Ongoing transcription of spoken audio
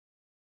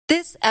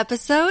This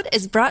episode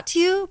is brought to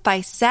you by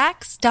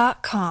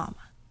Sax.com.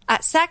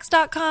 At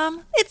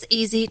Sax.com, it's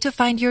easy to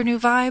find your new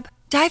vibe.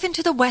 Dive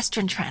into the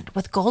Western trend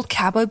with gold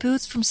cowboy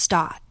boots from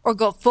Stott, or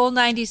go full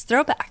 90s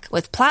throwback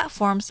with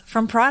platforms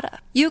from Prada.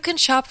 You can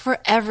shop for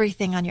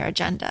everything on your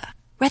agenda,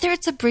 whether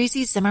it's a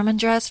breezy Zimmermann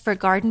dress for a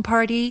garden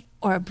party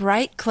or a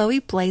bright Chloe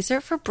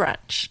blazer for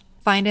brunch.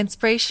 Find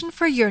inspiration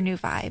for your new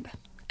vibe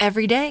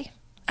every day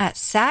at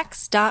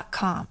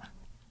Sax.com.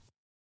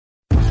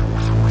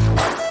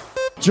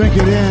 Drink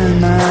it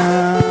in,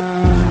 man.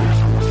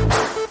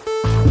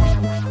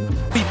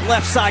 Deep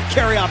left side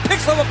carry on.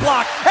 Picks on the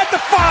block. At the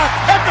 5.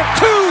 At the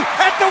 2.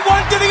 At the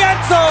 1 to the end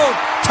zone.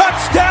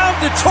 Touchdown,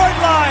 Detroit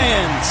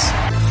Lions.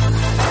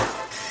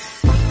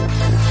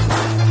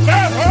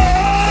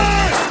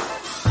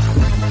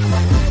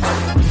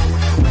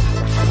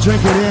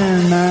 Drink it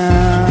in,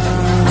 man.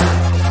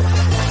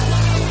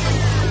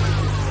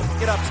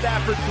 Get up,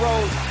 Stafford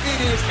throws.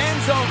 It is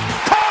end zone.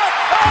 Caught!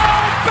 Oh,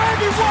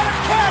 baby, what a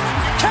catch!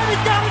 Kenny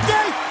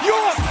Galladay, you're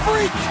a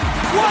freak!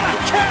 What a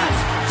catch!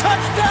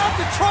 Touchdown,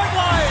 Detroit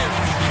Lions!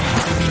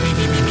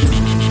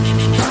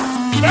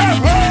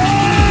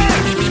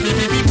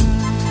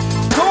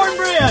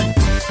 Cornbread!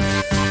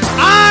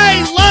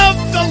 I love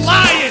the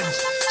Lions!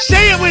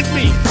 Say it with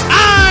me!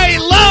 I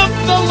love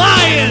the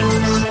Lions!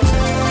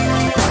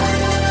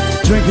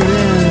 Drink it in,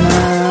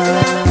 man.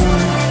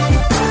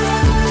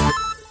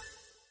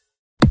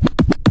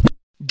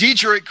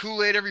 Detroit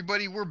Kool-Aid,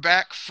 everybody. We're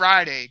back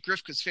Friday,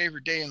 Grifka's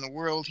favorite day in the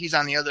world. He's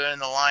on the other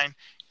end of the line.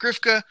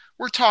 Grifka,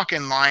 we're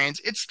talking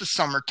Lions. It's the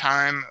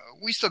summertime.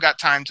 We still got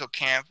time till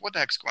camp. What the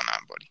heck's going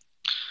on, buddy?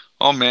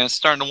 Oh, man, it's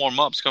starting to warm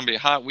up. It's going to be a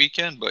hot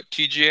weekend, but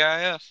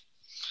TGIF.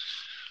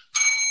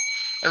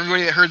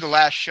 Everybody that heard the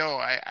last show,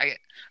 I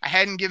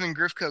hadn't given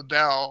Grifka a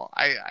bell.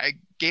 I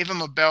gave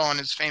him a bell on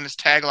his famous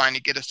tagline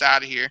to get us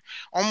out of here.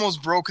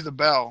 Almost broke the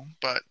bell,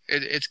 but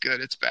it's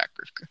good. It's back,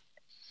 Grifka.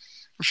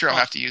 I'm sure I'll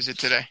have to use it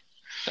today.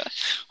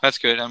 That's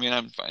good. I mean,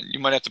 I'm fine. You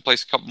might have to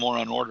place a couple more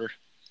on order.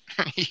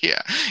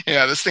 Yeah,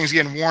 this thing's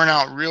getting worn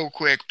out real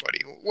quick, buddy.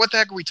 What the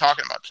heck are we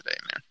talking about today,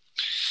 man?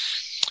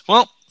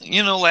 Well,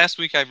 last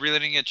week I really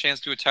didn't get a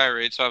chance to do a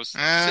tirade, so I was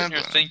sitting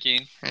here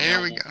thinking,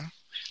 here we go.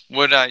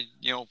 Would I,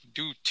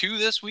 do 2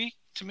 this week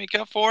to make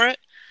up for it?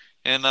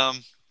 And I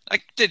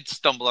did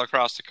stumble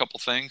across a couple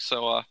things,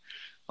 so I'm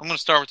going to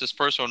start with this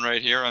first one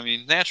right here. I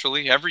mean,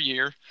 naturally, every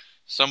year,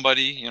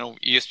 somebody,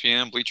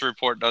 ESPN, Bleacher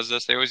Report does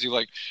this. They always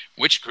do,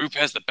 which group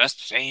has the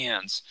best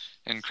fans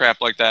and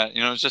crap like that.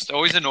 It just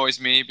always annoys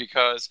me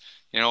because,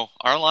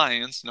 our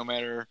Lions, no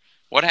matter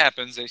what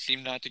happens, they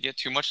seem not to get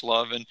too much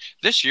love. And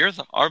this year,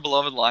 our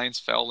beloved Lions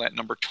fell at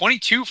number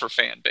 22 for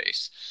fan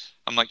base.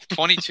 I'm like,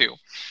 22.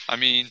 I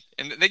mean,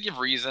 and they give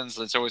reasons.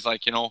 It's always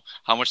like,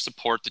 how much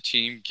support the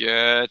team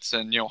gets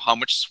and, how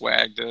much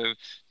swag the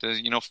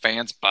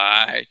fans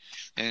buy.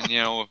 And,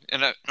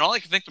 and all I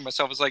can think to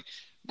myself is like,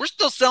 we're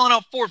still selling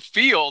out Ford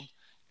Field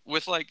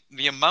with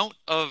the amount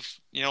of,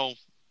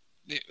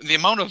 the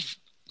amount of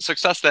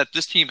success that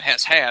this team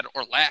has had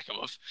or lack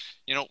of,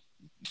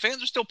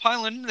 fans are still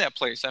piling into that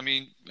place. I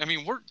mean,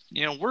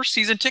 we're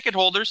season ticket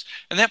holders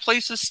and that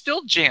place is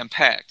still jam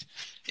packed.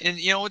 And,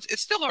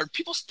 it's still hard.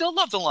 People still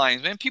love the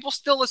Lions, man. People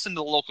still listen to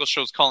the local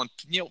shows calling,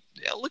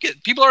 look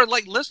at people are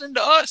listening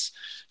to us.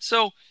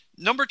 So,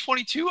 number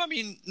 22, I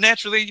mean,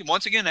 naturally,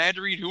 once again, I had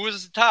to read who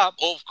was at the top.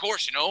 Oh, of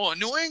course,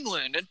 New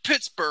England and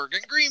Pittsburgh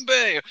and Green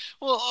Bay.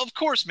 Well, of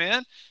course,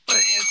 man.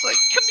 It's like,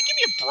 give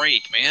me a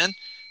break, man.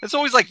 It's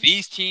always like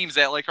these teams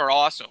that are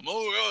awesome.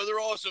 Oh, yeah,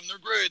 they're awesome. They're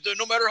great.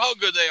 No matter how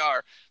good they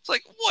are. It's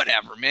like,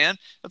 whatever, man.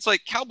 It's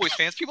like Cowboys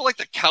fans. People like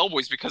the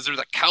Cowboys because they're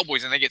the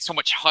Cowboys and they get so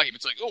much hype.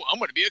 It's like, oh, I'm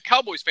going to be a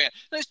Cowboys fan.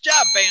 Nice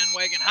job,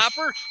 bandwagon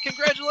hopper.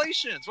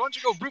 Congratulations. Why don't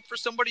you go root for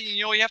somebody,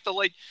 you have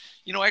to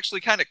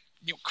actually kind of,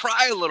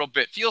 cry a little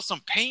bit, feel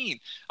some pain.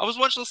 I was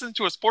once listening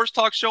to a sports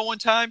talk show one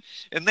time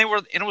and it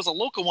was a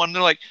local one. And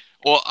they're like,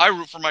 well, I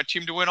root for my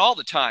team to win all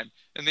the time.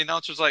 And the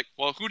announcer's like,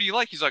 well, who do you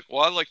like? He's like,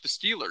 well, I like the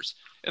Steelers.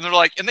 And they're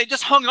like, and they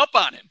just hung up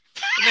on him.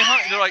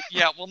 And they're like,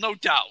 yeah, well, no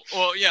doubt.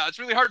 Well, yeah, it's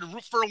really hard to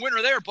root for a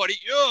winner there, buddy.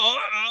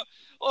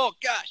 Oh,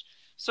 gosh.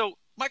 So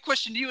my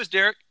question to you is,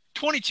 Derek,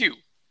 22,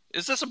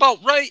 is this about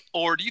right?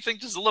 Or do you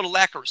think this is a little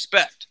lack of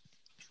respect?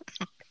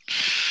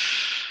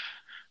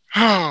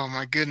 Oh,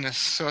 my goodness.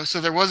 So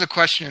there was a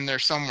question in there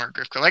somewhere,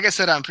 Grifka. Like I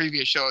said on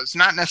previous shows, it's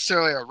not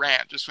necessarily a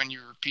rant, just when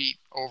you repeat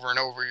over and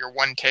over your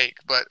one take.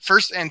 But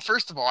first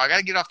of all, I got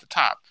to get off the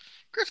top.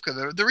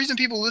 Grifka, the reason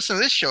people listen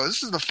to this show,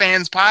 this is the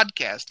fans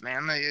podcast,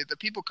 man. The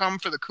people come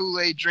for the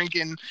Kool-Aid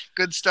drinking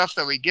good stuff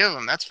that we give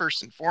them. That's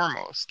first and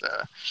foremost.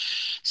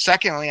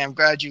 Secondly, I'm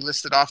glad you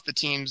listed off the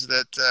teams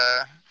that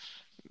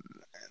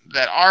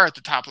are at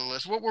the top of the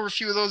list. What were a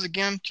few of those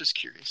again? Just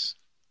curious.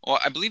 Well,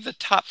 I believe the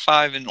top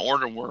 5 in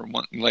order were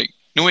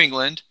New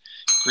England,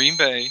 Green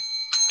Bay,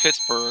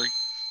 Pittsburgh,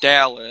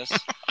 Dallas,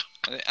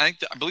 I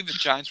believe the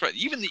Giants were.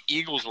 Even the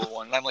Eagles were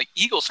one. And I'm like,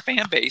 Eagles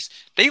fan base,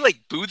 they like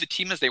boo the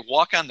team as they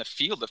walk on the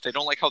field if they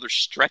don't like how they're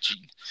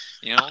stretching.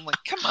 I'm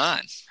like, come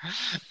on.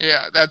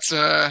 Yeah, that's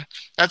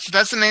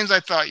the names I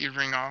thought you'd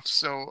ring off.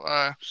 So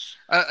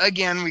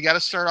again, we got to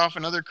start off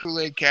another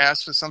Kool-Aid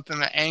cast with something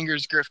that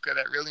angers Grifka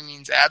that really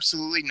means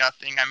absolutely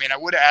nothing. I mean, I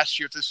would have asked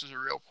you if this was a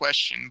real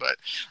question, but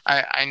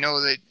I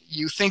know that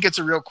you think it's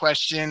a real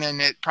question, and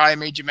it probably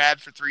made you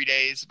mad for 3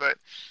 days. But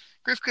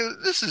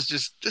Grifka, this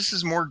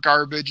is more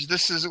garbage.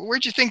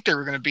 Where'd you think they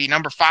were going to be?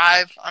 Number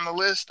 5 on the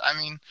list? I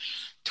mean,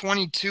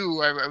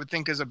 22, I would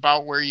think, is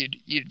about where you'd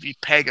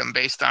peg them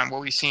based on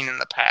what we've seen in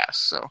the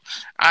past. So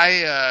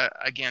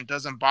again,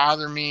 doesn't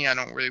bother me. I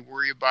don't really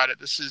worry about it.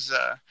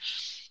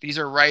 These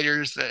are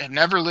writers that have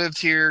never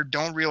lived here,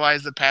 don't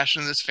realize the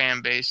passion of this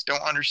fan base,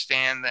 don't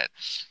understand that.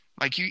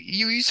 Like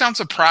you sound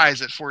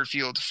surprised that Ford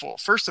Field's full.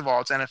 First of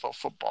all, it's NFL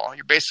football.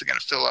 You're basically going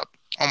to fill up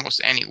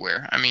almost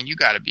anywhere. I mean, you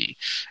got to be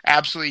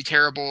absolutely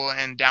terrible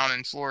and down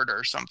in Florida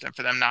or something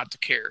for them not to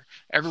care.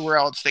 Everywhere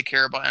else, they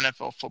care about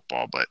NFL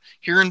football. But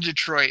here in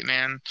Detroit,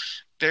 man,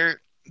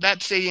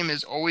 that stadium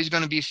is always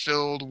going to be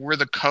filled. We're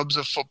the Cubs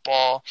of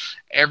football.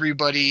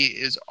 Everybody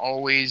is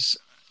always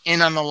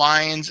in on the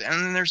Lions, and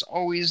then there's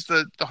always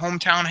the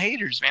hometown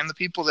haters, man, the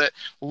people that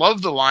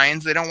love the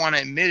Lions. They don't want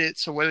to admit it,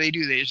 so what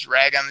do? They just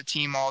rag on the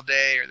team all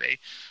day, or they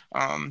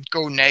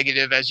go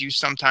negative, as you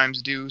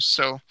sometimes do.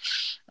 So,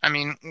 I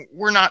mean,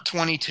 we're not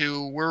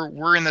 22.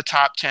 We're in the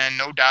top 10,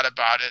 no doubt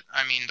about it.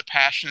 I mean, the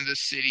passion of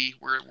this city,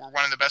 we're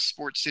one of the best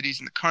sports cities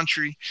in the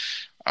country.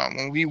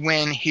 When we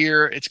win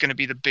here, it's going to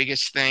be the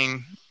biggest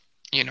thing.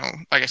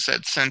 Like I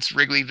said, since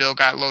Wrigleyville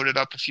got loaded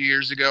up a few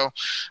years ago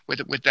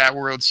with that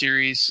World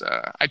Series,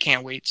 I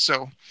can't wait.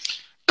 So,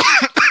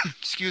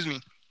 excuse me.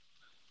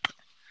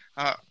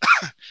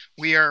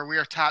 We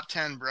are top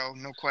 10, bro.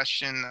 No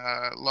question.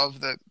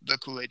 Love the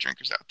Kool-Aid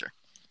drinkers out there.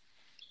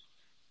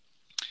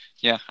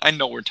 Yeah, I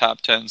know we're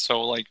top 10.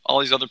 So, like, all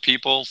these other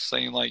people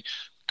saying, like,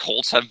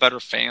 Colts have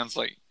better fans,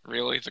 like,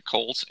 really? The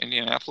Colts?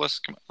 Indianapolis?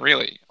 Come on,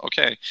 really?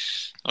 Okay.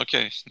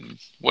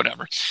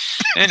 Whatever.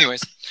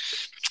 Anyways.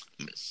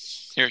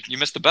 Here, you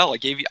missed the bell.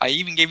 I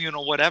even gave you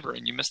a whatever,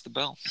 and you missed the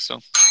bell. So,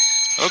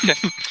 okay.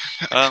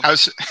 I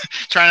was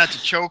trying not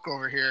to choke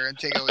over here and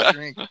take a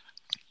drink.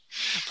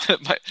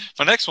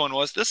 My next one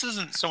was, this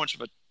isn't so much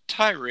of a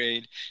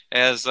tirade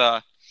as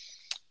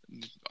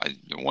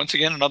once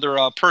again another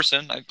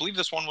person. I believe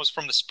this one was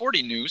from the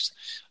Sporting News.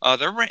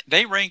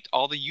 They ranked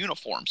all the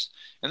uniforms,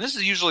 and this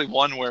is usually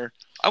one where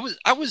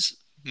I was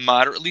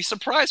moderately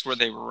surprised where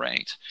they were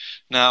ranked.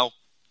 Now,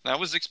 I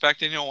was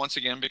expecting, once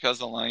again, because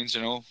the Lions,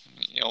 they're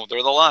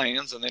the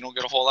Lions and they don't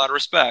get a whole lot of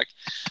respect.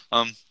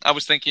 I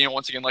was thinking,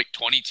 once again, like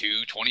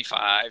 22,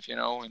 25,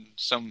 and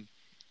some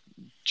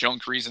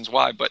junk reasons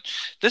why. But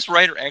this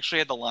writer actually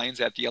had the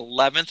Lions at the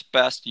 11th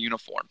best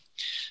uniform.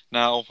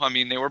 Now, I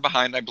mean, they were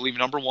behind, I believe,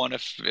 number 1,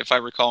 if I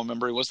recall,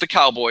 it was the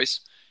Cowboys.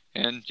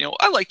 And,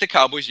 I like the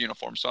Cowboys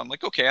uniform. So I'm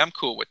like, okay, I'm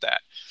cool with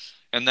that.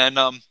 And then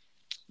I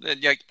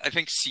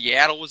think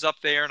Seattle was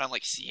up there. And I'm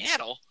like,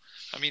 Seattle?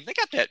 I mean, they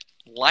got that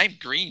lime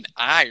green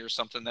eye or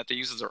something that they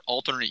use as their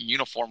alternate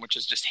uniform, which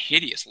is just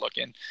hideous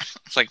looking.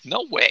 It's like,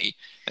 no way.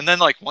 And then,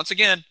 like, once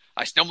again,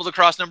 I stumbled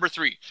across number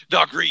 3,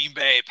 the Green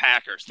Bay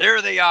Packers. There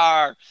they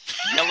are,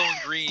 yellow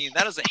and green.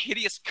 That is a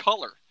hideous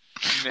color.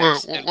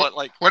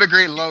 What a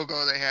great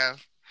logo they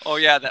have. Oh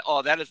yeah,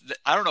 that is.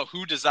 I don't know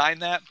who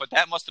designed that, but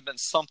that must have been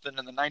something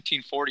in the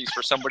 1940s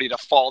for somebody to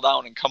fall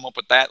down and come up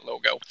with that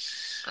logo.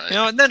 Right.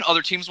 And then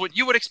other teams, what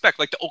you would expect,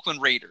 like the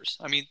Oakland Raiders.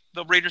 I mean,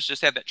 the Raiders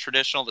just had that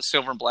traditional, the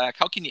silver and black.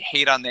 How can you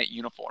hate on that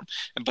uniform?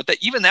 But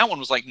even that one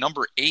was like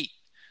number 8.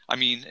 I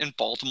mean, and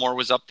Baltimore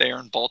was up there,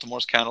 and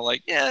Baltimore's kind of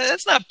like, yeah,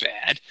 that's not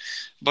bad.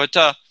 But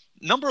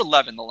number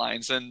 11, the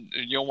Lions, and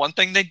one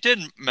thing they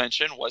didn't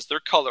mention was their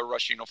color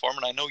rush uniform,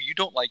 and I know you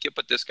don't like it,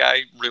 but this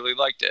guy really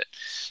liked it.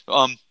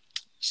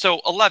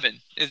 So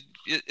 11,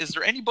 is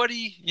there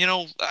anybody,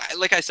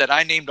 like I said,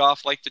 I named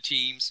off like the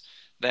teams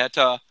that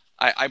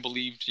I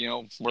believed,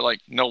 were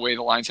like, no way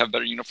the Lions have a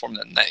better uniform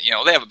than that.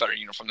 They have a better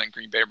uniform than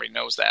Green Bay. Everybody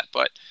knows that.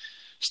 But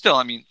still,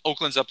 I mean,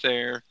 Oakland's up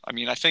there. I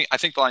mean, I think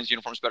the Lions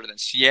uniform is better than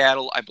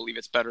Seattle. I believe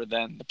it's better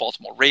than the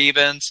Baltimore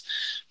Ravens.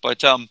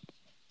 But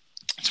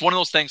it's one of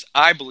those things.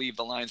 I believe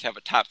the Lions have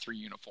a top 3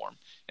 uniform,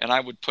 and I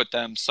would put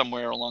them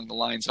somewhere along the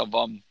lines of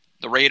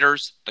the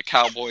Raiders, the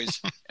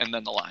Cowboys, and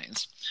then the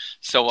Lions.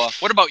 So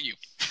what about you?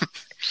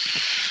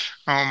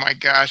 Oh, my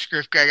gosh,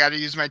 Grifka, I got to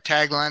use my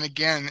tagline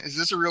again. Is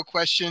this a real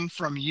question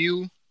from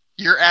you?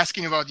 You're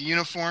asking about the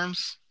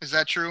uniforms? Is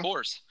that true? Of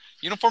course.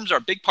 Uniforms are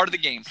a big part of the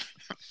game.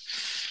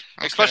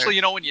 Okay. Especially,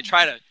 when you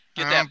try to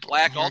get that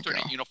black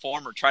alternate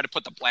uniform or try to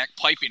put the black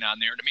piping on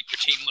there to make your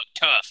team look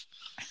tough.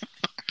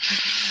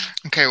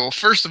 Okay, well,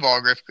 first of all,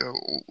 Grifka,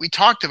 we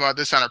talked about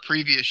this on a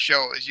previous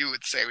show, as you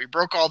would say. We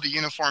broke all the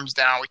uniforms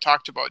down. We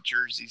talked about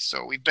jerseys,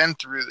 so we've been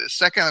through this.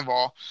 Second of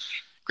all,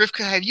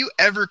 Grifka, have you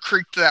ever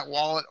creaked that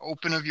wallet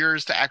open of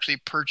yours to actually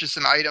purchase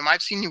an item?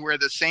 I've seen you wear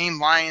the same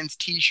Lions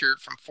t-shirt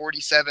from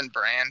 47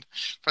 brand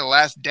for the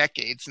last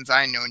decade since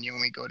I've known you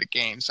when we go to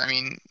games. I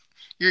mean,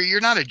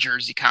 You're not a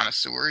jersey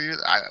connoisseur.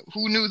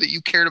 Who knew that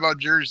you cared about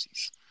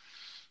jerseys?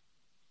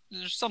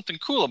 There's something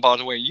cool about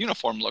the way a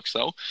uniform looks,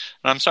 though.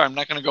 And I'm sorry, I'm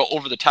not going to go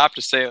over the top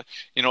to say,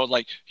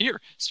 like,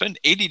 here, spend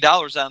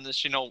 $80 on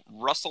this,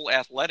 Russell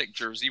Athletic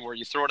jersey where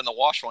you throw it in the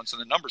wash once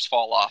and the numbers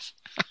fall off,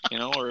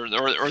 or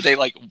they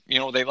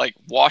they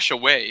wash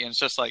away. And it's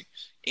just like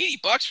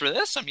 $80 for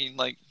this. I mean,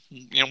 like,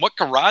 what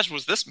garage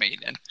was this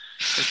made in?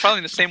 It's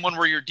probably the same one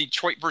where your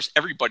Detroit versus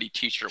everybody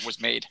t-shirt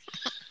was made.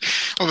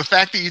 Well, the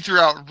fact that you threw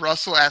out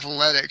Russell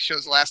Athletic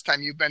shows the last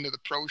time you've been to the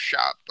pro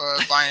shop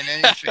buying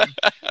anything,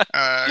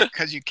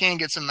 because you can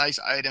get some nice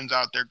items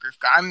out there,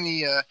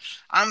 Grifka.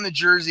 I'm the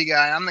jersey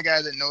guy. I'm the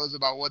guy that knows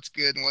about what's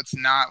good and what's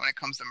not when it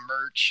comes to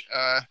merch.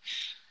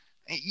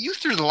 You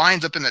threw the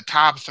Lions up in the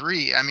top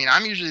 3. I mean,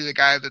 I'm usually the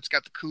guy that's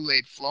got the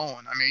Kool-Aid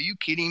flowing. I mean, are you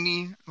kidding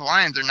me? The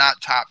Lions are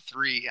not top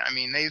 3. I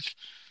mean,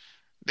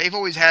 they've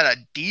always had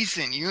a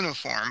decent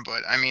uniform,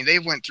 but I mean, they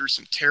went through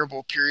some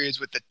terrible periods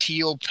with the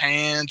teal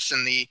pants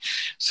and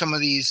some of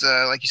these,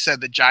 like you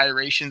said, the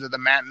gyrations of the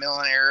Matt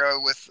Millen era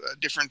with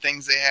different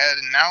things they had.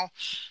 And now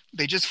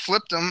they just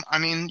flipped them. I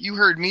mean, you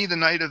heard me the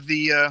night of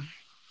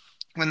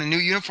when the new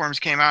uniforms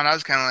came out. I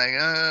was kind of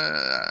like,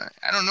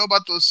 I don't know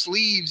about those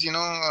sleeves,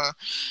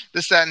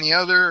 this, that, and the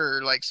other,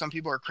 or like some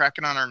people are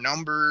cracking on our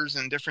numbers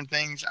and different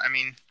things. I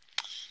mean,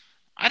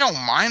 I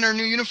don't mind our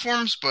new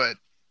uniforms, but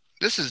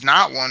this is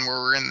not one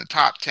where we're in the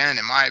top 10,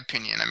 in my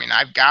opinion. I mean,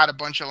 I've got a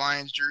bunch of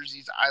Lions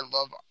jerseys. I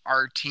love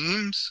our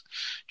team's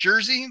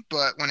jersey,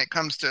 but when it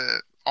comes to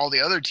all the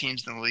other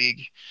teams in the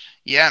league,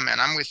 yeah, man,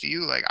 I'm with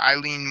you. Like, I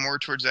lean more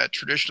towards that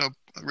traditional,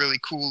 really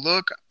cool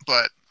look,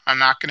 but I'm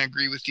not going to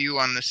agree with you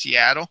on the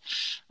Seattle.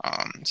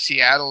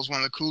 Seattle is one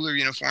of the cooler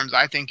uniforms,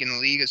 I think, in the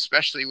league,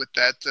 especially with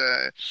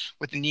that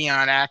with the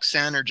neon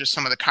accent or just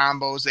some of the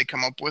combos they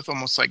come up with,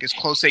 almost like as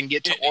close they can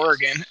get to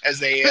Oregon as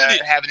they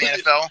have in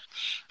the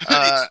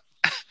NFL.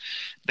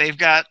 They've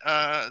got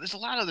there's a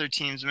lot of other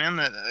teams, man,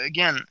 that,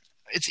 again,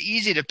 it's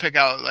easy to pick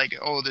out, like,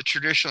 the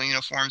traditional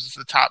uniforms is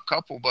the top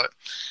couple, but,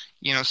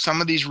 some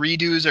of these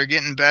redos are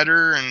getting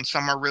better and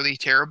some are really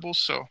terrible.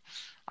 So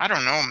I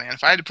don't know, man.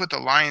 If I had to put the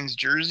Lions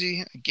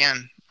jersey,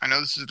 again, I know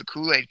this is the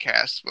Kool-Aid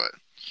cast, but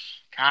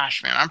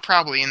gosh, man, I'm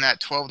probably in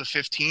that 12 to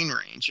 15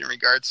 range in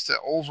regards to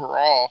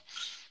overall,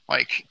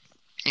 like,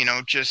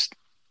 just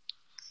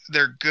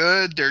they're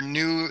good, they're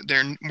new,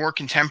 they're more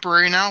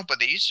contemporary now, but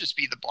they used to just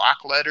be the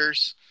block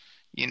letters,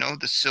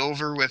 the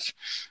silver with,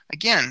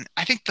 again,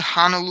 I think the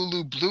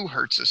Honolulu blue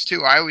hurts us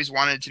too. I always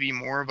wanted it to be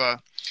more of a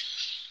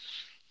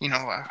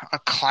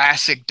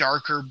classic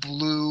darker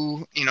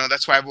blue.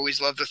 That's why I've always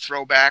loved the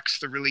throwbacks,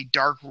 the really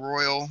dark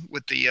royal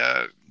with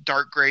the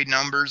dark gray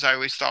numbers. I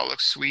always thought it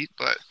looked sweet.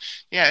 But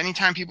yeah,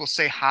 anytime people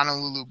say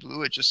Honolulu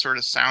blue, it just sort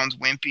of sounds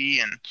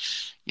wimpy. And,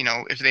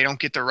 if they don't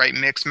get the right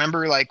mix,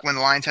 remember like when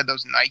the Lions had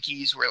those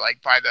Nikes where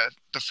like by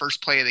the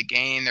first play of the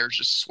game, there's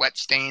just sweat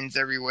stains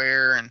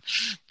everywhere. And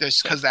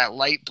just because that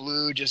light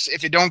blue, just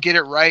if you don't get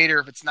it right, or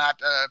if it's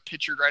not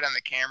pictured right on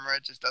the camera,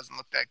 it just doesn't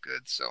look that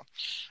good. So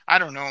I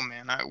don't know,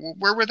 man.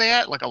 Where were they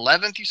at? Like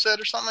 11th, you said,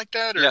 or something like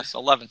that? Or? Yes,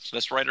 11th.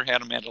 This writer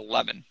had them at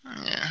 11.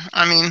 Yeah.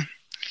 I mean,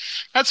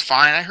 that's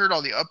fine. I heard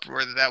all the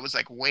uproar that was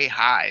like way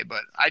high,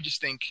 but I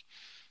just think,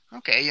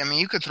 okay, I mean,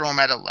 you could throw them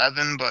at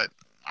 11, but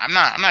I'm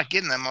not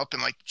getting them up in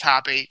like the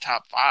top 8,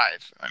 top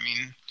 5. I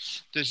mean,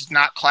 they're just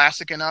not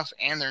classic enough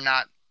and they're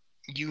not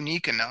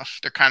unique enough.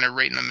 They're kind of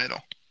right in the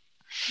middle.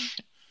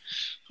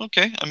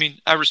 Okay. I mean,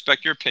 I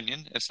respect your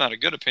opinion. It's not a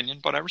good opinion,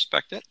 but I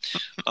respect it.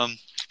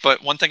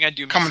 But one thing I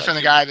do miss, coming from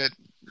the guy that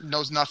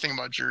knows nothing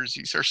about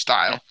jerseys or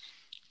style.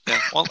 Yeah.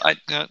 Well,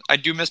 I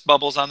do miss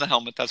bubbles on the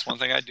helmet. That's one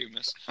thing I do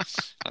miss.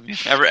 I mean,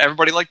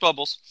 everybody liked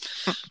bubbles.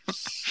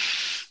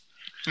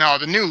 No,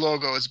 the new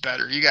logo is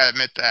better. You got to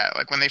admit that.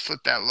 Like when they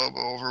flipped that logo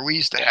over, we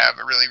used to have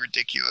a really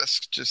ridiculous,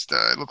 just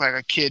it looked like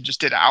a kid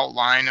just did an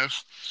outline of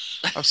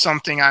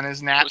something on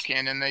his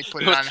napkin and they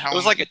put it on helmet. It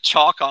was like a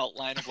chalk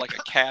outline of like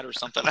a cat or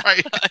something.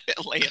 Right.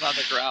 Laying on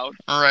the ground.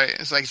 All right.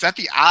 It's like, is that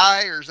the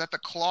eye or is that the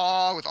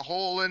claw with a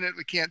hole in it?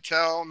 We can't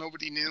tell.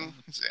 Nobody knew.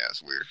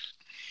 It's weird.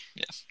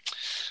 Yeah.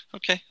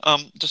 Okay.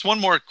 Just one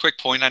more quick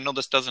point. I know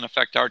this doesn't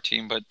affect our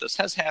team, but this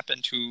has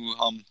happened to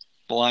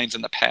the Lions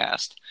in the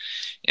past,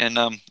 and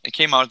it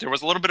came out. There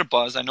was a little bit of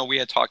buzz. I know we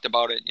had talked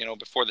about it,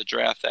 before the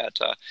draft, that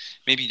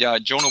maybe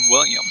Jonah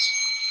Williams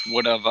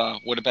would have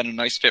been a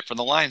nice fit for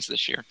the Lions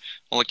this year.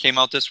 Well, it came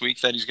out this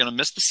week that he's going to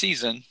miss the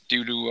season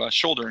due to a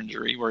shoulder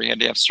injury where he had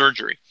to have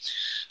surgery.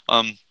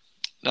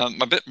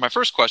 My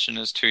first question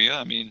is to you.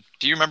 I mean,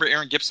 do you remember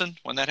Aaron Gibson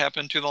when that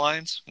happened to the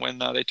Lions, when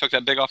they took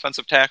that big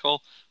offensive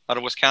tackle out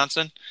of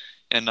Wisconsin,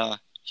 and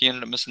he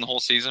ended up missing the whole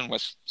season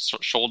with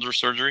shoulder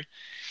surgery?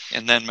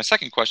 And then my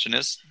second question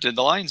is, did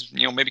the Lions,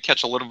 maybe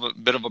catch a little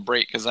bit of a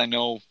break? Because I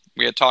know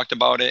we had talked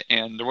about it,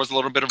 and there was a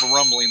little bit of a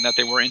rumbling that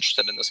they were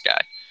interested in this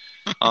guy.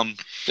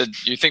 Did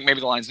you think maybe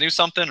the Lions knew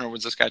something, or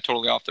was this guy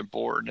totally off their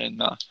board?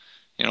 And,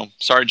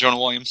 sorry, Jonah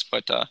Williams,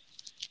 but,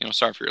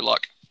 sorry for your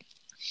luck.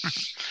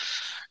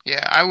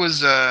 Yeah, I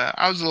was a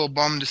little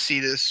bummed to see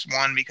this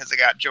one because I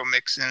got Joe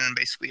Mixon in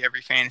basically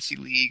every fantasy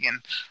league, and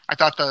I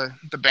thought the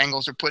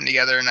Bengals are putting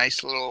together a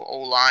nice little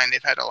O-line.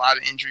 They've had a lot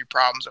of injury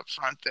problems up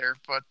front there,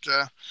 but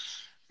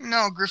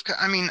no, Griff.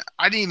 I mean,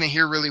 I didn't even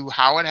hear really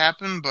how it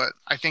happened, but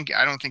I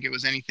don't think it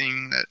was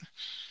anything that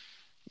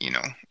you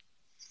know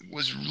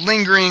was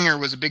lingering or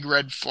was a big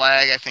red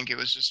flag. I think it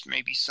was just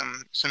maybe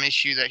some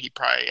issue that he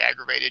probably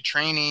aggravated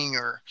training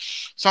or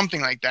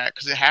something like that,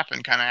 because it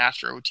happened kind of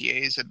after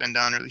OTAs had been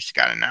done, or at least it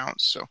got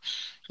announced. So,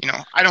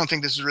 I don't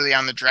think this is really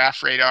on the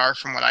draft radar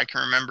from what I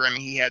can remember. I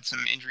mean, he had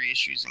some injury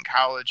issues in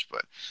college,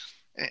 but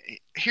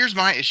here's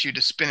my issue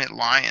to spin it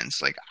Lions.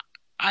 Like,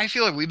 I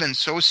feel like we've been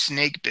so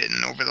snake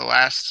bitten over the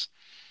last,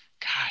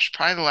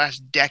 probably the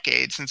last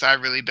decade since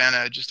I've really been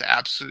just an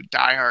absolute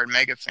diehard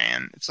mega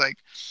fan. It's like,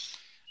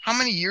 how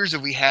many years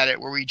have we had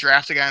it where we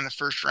draft a guy in the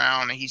first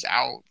round and he's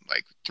out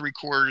like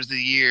 3/4 of the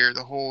year,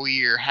 the whole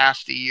year,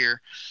 half the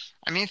year?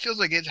 I mean, it feels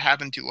like it's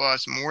happened to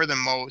us more than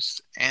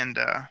most. And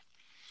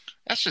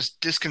that's just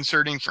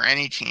disconcerting for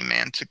any team,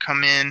 man, to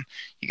come in.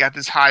 You got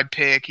this high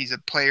pick. He's a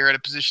player at a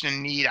position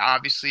in need,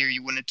 obviously, or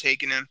you wouldn't have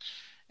taken him.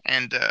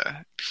 And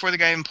before the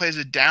guy even plays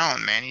it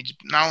down, man, he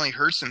not only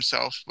hurts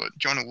himself, but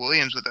Jonah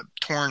Williams with a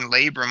torn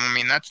labrum. I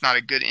mean, that's not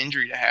a good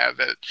injury to have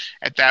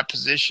at that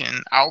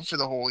position, out for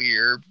the whole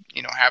year,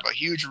 have a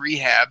huge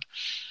rehab.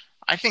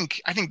 I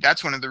think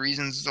that's one of the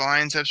reasons the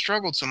Lions have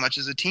struggled so much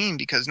as a team,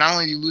 because not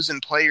only are you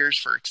losing players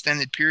for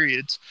extended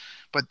periods,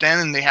 but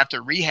then they have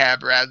to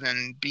rehab rather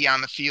than be on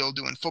the field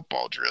doing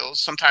football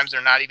drills. Sometimes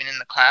they're not even in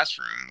the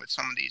classroom with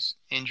some of these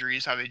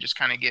injuries, how they just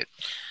kind of get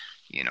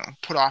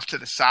put off to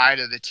the side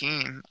of the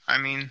team. I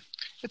mean,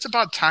 it's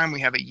about time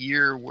we have a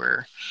year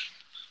where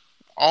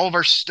all of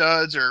our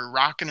studs are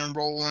rocking and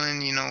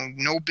rolling,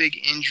 no big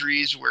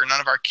injuries, where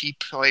none of our key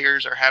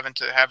players are having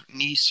to have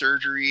knee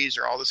surgeries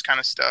or all this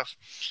kind of stuff.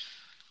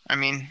 I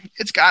mean,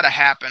 it's got to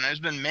happen. There's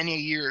been many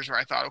years where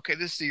I thought, okay,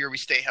 this is the year we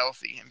stay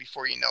healthy. And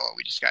before you know it,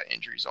 we just got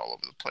injuries all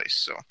over the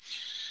place. So,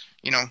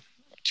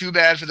 too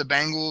bad for the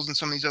Bengals and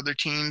some of these other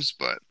teams,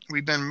 but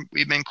we've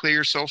been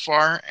clear so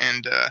far,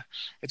 and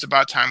it's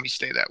about time we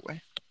stay that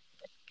way.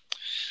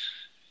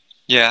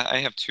 Yeah, I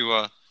have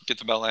to get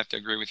the bell. I have to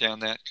agree with you on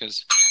that,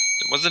 because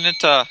wasn't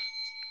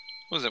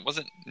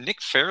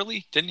Nick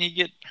Fairley? Didn't he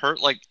get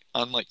hurt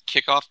on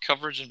kickoff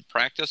coverage in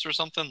practice or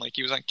something? Like,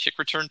 he was on kick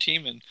return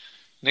team, and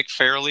Nick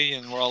Fairley,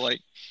 and we're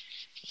like,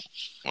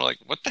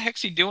 what the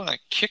heck's he doing on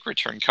kick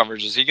return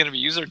coverage? Is he going to be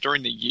used there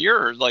during the year,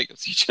 or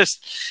is he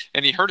just?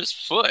 And he hurt his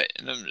foot,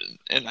 and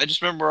I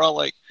just remember we're all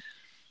like,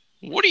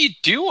 "What are you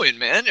doing,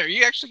 man? Are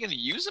you actually going to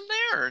use him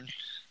there?"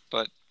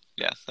 But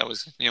yeah, that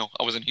was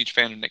I wasn't a huge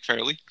fan of Nick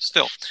Fairley.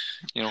 Still,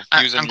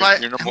 using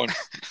your number one,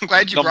 I'm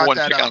glad you number brought one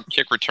that pick up. On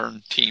kick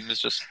return team is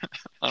just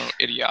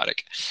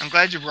idiotic. I'm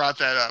glad you brought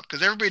that up,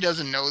 because everybody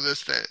doesn't know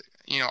this, that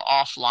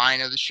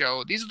offline of the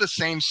show, these are the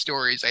same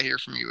stories I hear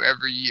from you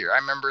every year. I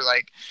remember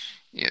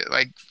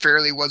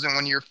Fairley wasn't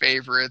one of your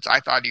favorites. I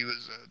thought he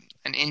was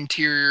an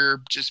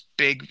interior, just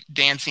big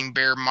dancing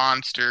bear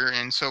monster.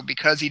 And so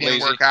because he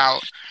didn't work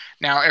out,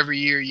 now every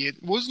year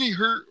wasn't he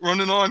hurt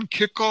running on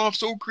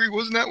kickoffs, Oak Creek?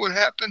 Wasn't that what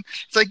happened?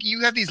 It's like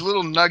you have these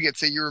little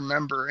nuggets that you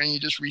remember, and you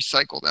just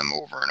recycle them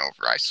over and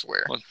over, I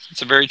swear. Well,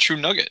 it's a very true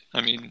nugget. I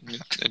mean,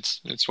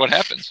 it's what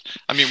happens.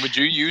 I mean, would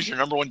you use your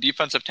number one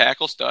defensive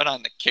tackle stud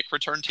on the kick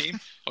return team?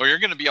 Or you're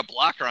going to be a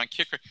blocker on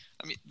kick?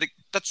 I mean,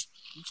 that's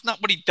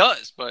not what he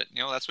does, but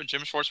that's what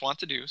Jim Schwartz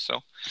wants to do.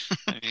 So,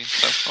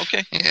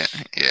 okay.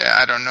 Yeah.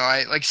 I don't know.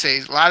 I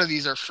say a lot of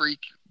these are freak,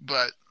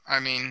 but I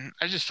mean,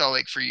 I just felt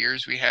like for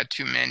years we had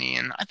too many,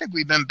 and I think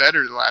we've been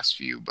better the last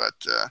few. But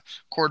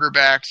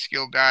quarterbacks,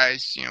 skill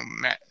guys,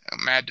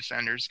 mad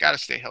defenders, got to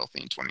stay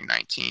healthy in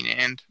 2019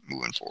 and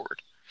moving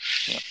forward.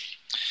 Yeah.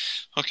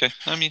 Okay.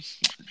 I mean,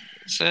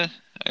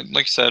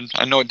 like I said,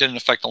 I know it didn't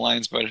affect the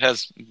Lions, but it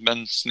has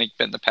been snake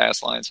bit in the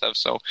past. Lions have.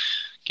 So,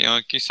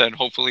 like you said,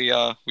 hopefully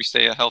we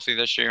stay healthy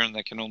this year, and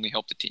that can only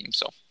help the team.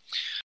 So.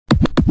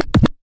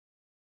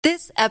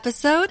 This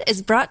episode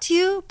is brought to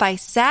you by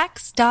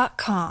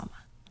Sax.com.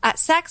 At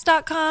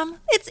Sax.com,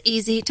 it's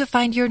easy to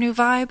find your new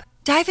vibe.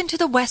 Dive into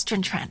the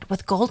Western trend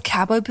with gold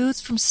cowboy boots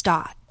from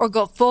Stott, or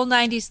go full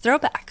 90s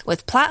throwback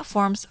with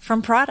platforms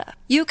from Prada.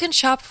 You can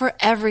shop for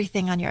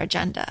everything on your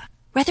agenda,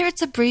 whether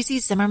it's a breezy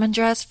Zimmermann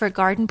dress for a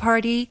garden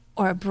party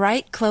or a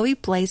bright Chloe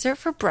blazer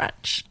for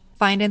brunch.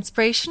 Find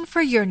inspiration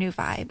for your new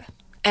vibe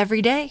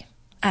every day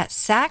at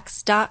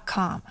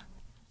Sax.com.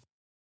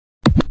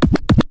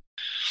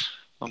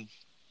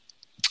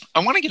 I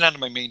want to get onto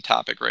my main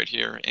topic right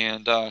here,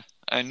 and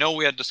I know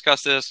we had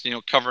discussed this,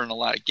 covering a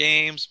lot of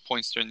games,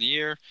 points during the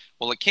year.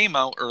 Well, it came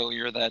out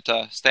earlier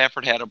that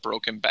Stafford had a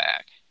broken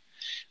back,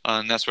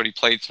 and that's what he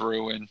played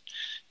through.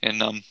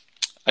 And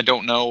I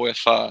don't know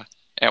if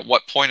at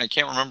what point, I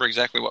can't remember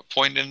exactly what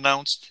point it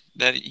announced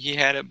that he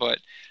had it, but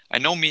I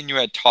know me and you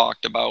had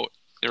talked about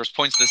there was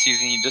points in the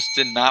season he just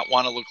did not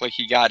want to look like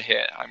he got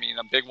hit. I mean,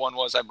 a big one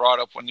was I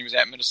brought up when he was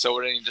at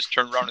Minnesota and he just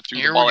turned around and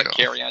threw the ball at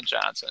Kerryon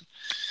Johnson.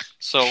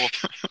 So,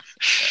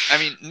 I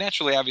mean,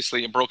 naturally,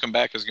 obviously, a broken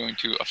back is going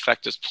to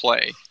affect his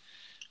play.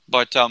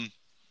 But I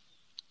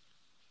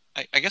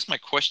guess my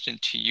question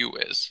to you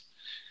is,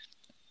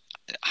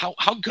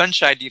 how gun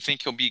shy do you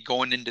think he'll be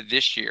going into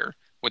this year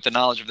with the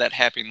knowledge of that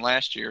happening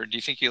last year? Do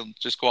you think he'll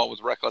just go out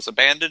with reckless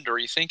abandon, or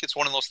do you think it's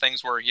one of those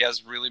things where he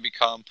has really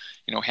become,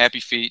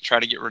 happy feet, try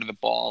to get rid of the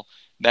ball,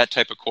 that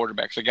type of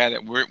quarterback, the guy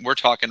that we're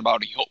talking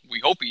about? We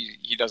hope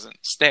he doesn't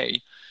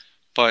stay,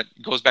 but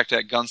goes back to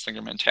that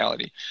gunslinger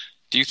mentality.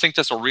 Do you think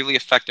this will really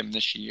affect him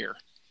this year?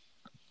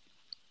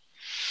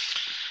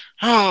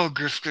 Oh,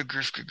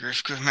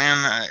 Grifka,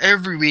 man!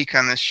 Every week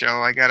on this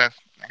show, I gotta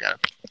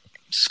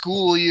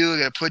school you. I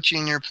gotta put you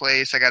in your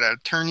place. I gotta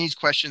turn these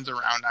questions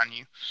around on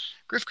you,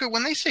 Grifka.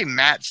 When they say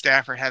Matt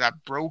Stafford had a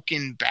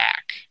broken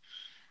back,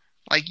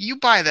 like, you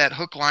buy that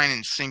hook, line,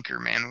 and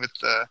sinker, man. With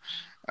the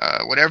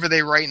whatever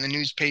they write in the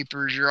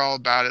newspapers, you're all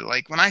about it.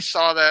 Like, when I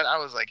saw that, I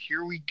was like,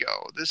 here we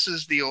go. This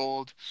is the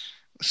old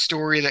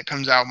story that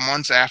comes out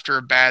months after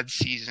a bad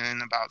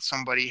season about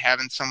somebody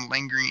having some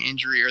lingering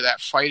injury, or that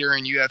fighter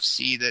in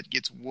UFC that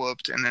gets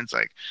whooped, and then it's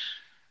like,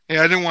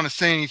 yeah, I didn't want to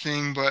say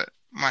anything, but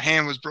my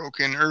hand was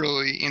broken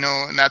early,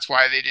 and that's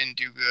why they didn't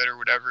do good or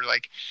whatever.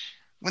 Like,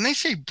 when they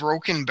say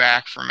broken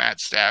back for Matt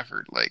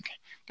Stafford, like,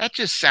 that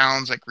just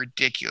sounds like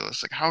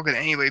ridiculous. Like, how could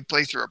anybody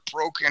play through a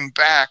broken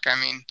back? I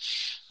mean,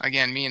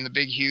 again, me and the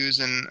Big Hughes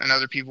and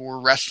other people were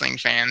wrestling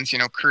fans.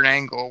 Kurt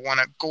Angle won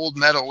a gold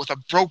medal with a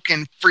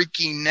broken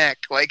freaking neck.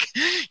 Like,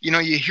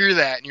 you hear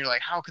that and you're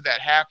like, how could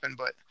that happen?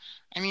 But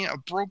I mean, a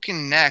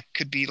broken neck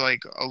could be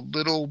like a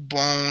little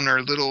bone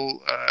or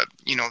little,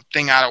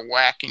 thing out of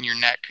whack in your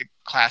neck could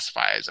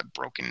classify as a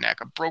broken neck.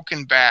 A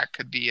broken back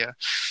could be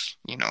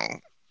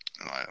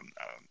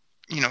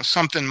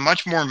something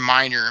much more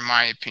minor, in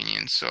my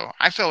opinion. So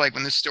I felt like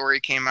when this story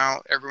came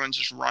out, everyone's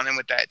just running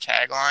with that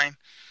tagline.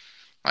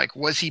 Like,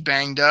 was he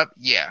banged up?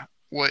 Yeah.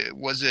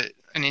 Was it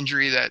an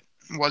injury that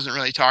wasn't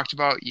really talked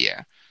about?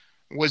 Yeah.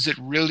 Was it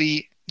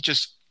really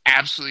just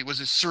absolutely, was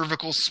his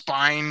cervical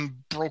spine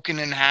broken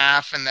in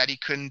half and that he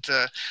couldn't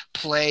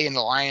play, and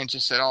the Lions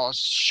just said, oh,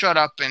 shut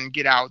up and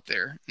get out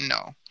there?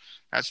 No,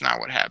 that's not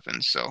what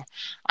happened. So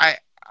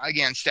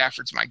again,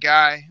 Stafford's my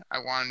guy. I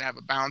want him to have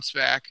a bounce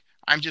back.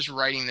 I'm just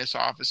writing this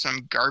off as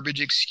some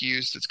garbage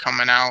excuse that's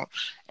coming out.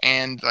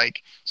 And,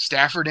 like,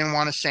 Stafford didn't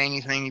want to say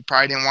anything. He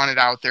probably didn't want it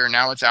out there.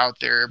 Now it's out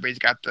there. Everybody's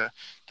got the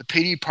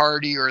pity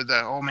party or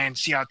the, oh, man,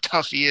 see how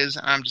tough he is.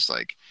 And I'm just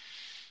like,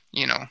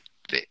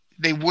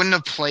 they wouldn't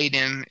have played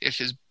him if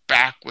his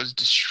back was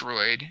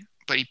destroyed.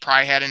 But he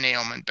probably had an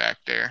ailment back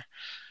there.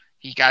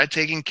 He got it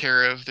taken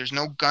care of. There's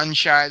no gun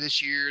shy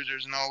this year.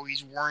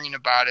 He's worrying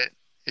about it.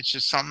 It's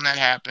just something that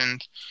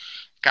happened.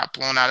 Got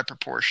blown out of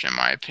proportion, in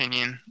my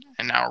opinion,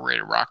 and now we're ready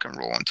to rock and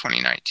roll in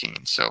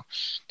 2019. So,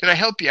 did I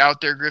help you out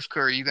there, Grifka,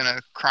 or are you going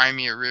to cry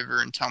me a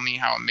river and tell me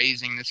how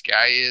amazing this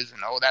guy is, and,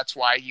 that's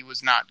why he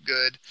was not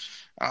good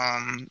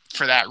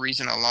for that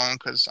reason alone?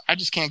 Because I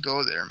just can't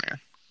go there, man.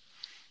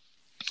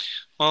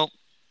 Well,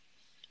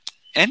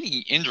 any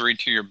injury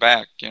to your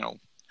back,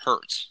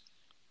 hurts.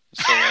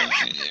 So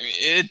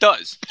it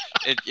does.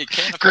 It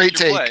can affect Great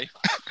your take. play.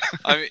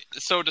 I mean,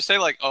 so to say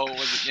like, oh,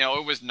 was it,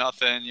 it was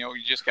nothing. You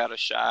just got a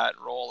shot,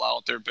 roll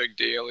out there, big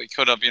deal. He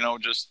could have,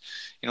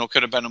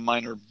 could have been a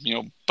minor,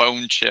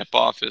 bone chip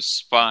off his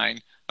spine.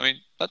 I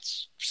mean,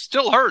 that's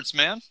still hurts,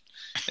 man.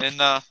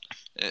 And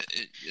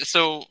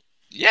so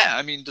yeah,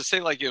 I mean, to say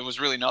like it was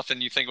really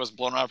nothing, you think it was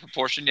blown out of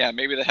proportion. Yeah,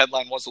 maybe the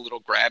headline was a little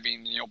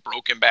grabbing,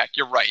 broken back.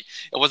 You're right.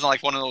 It wasn't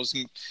like one of those,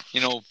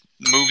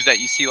 moves that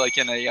you see like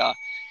in a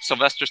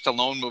Sylvester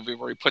Stallone movie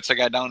where he puts a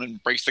guy down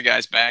and breaks the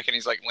guy's back and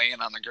he's like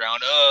laying on the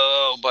ground.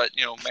 Oh, but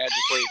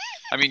magically,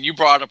 I mean, you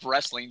brought up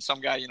wrestling.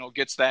 Some guy,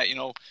 gets that,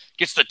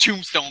 gets the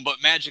tombstone,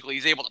 but magically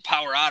he's able to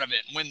power out of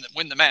it and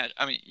win the match.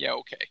 I mean, yeah,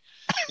 okay,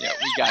 yeah,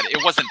 we got it.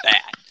 It wasn't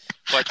that,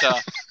 but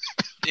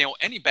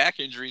any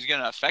back injury is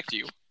going to affect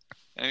you.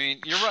 I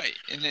mean, you're right.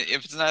 And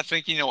if it's not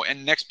thinking,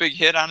 and next big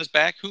hit on his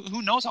back,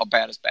 who knows how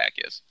bad his back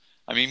is?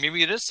 I mean,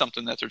 maybe it is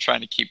something that they're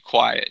trying to keep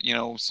quiet,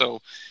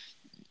 so.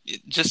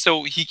 Just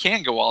so he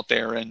can go out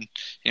there and,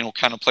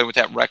 kind of play with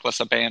that reckless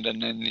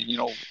abandon. And,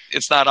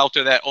 it's not out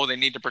there that, they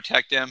need to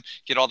protect him,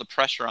 get all the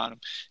pressure on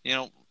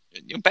him.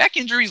 Back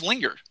injuries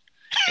linger.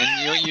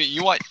 And,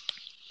 you what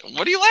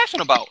are you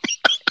laughing about?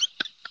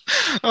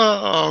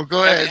 Oh,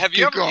 go ahead. Have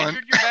you ever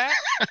injured your back?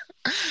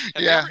 Have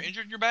you Yeah. ever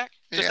injured your back?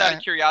 Just out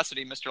of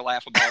curiosity, Mr.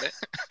 Laugh about it.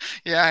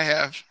 Yeah, I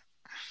have.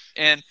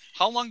 And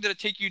how long did it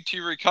take you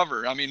to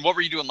recover? I mean, what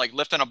were you doing, like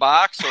lifting a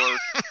box or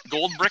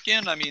gold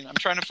bricking? I mean, I'm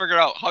trying to figure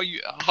out how you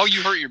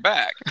hurt your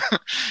back.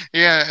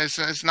 Yeah,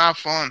 it's not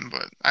fun,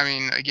 but I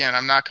mean, again,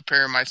 I'm not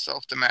comparing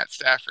myself to Matt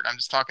Stafford. I'm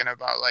just talking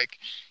about, like,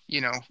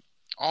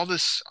 all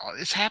this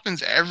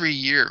happens every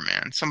year,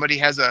 man. Somebody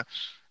has a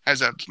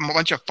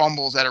bunch of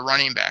fumbles at a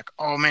running back.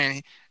 Oh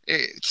man,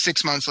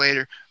 6 months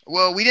later,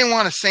 well, we didn't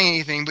want to say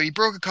anything, but he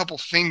broke a couple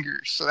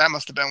fingers, so that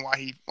must have been why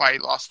he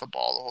lost the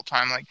ball the whole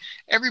time. Like,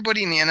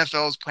 everybody in the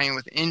NFL is playing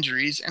with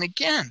injuries, and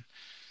again,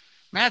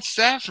 Matt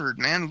Stafford,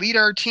 man, lead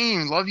our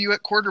team, love you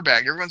at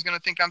quarterback. Everyone's going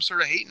to think I'm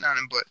sort of hating on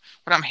him, but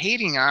what I'm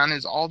hating on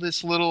is all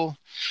this little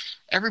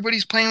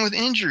everybody's playing with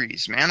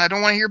injuries, man. I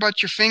don't want to hear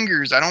about your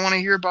fingers. I don't want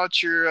to hear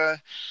about your,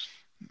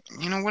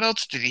 what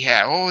else did he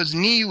have? Oh, his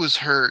knee was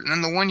hurt. And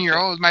then the 1 year,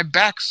 oh, my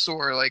back's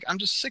sore. Like, I'm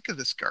just sick of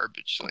this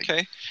garbage. Like,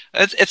 okay.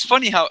 It's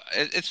funny how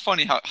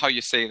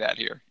you say that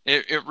here.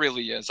 It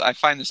really is. I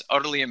find this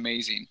utterly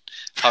amazing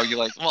how you're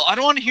like, well, I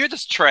don't want to hear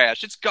this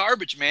trash. It's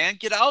garbage, man.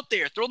 Get out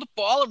there. Throw the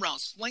ball around.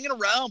 Sling it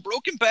around.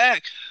 Broken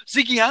back.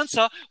 Ziggy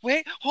Ansah.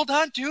 Wait, hold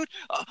on, dude.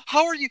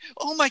 How are you?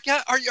 Oh, my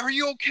God. Are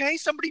you okay?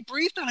 Somebody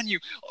breathed on you.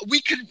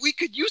 We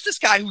could use this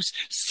guy who's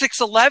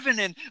 6'11"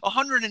 and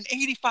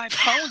 185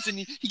 pounds, and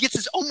he gets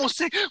his almost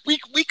sick.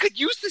 We could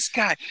use this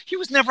guy. He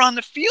was never on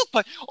the field,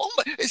 but, oh,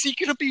 my, is he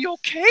going to be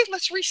okay?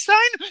 Let's re-sign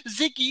him.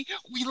 Ziggy,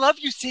 we love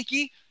you,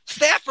 Ziggy.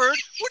 Stafford,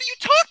 what are you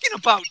talking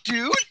about,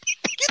 dude?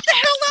 Get the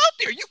hell out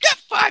there. You got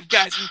 5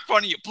 guys in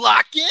front of you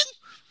blocking.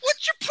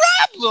 What's your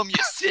problem,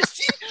 you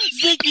sissy?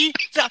 Ziggy,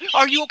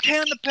 are you okay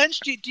on the bench?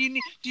 Do you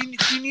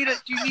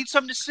need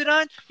something to sit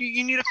on?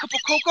 You need a cup of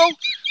cocoa?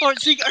 Or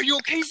Ziggy, are you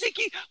okay,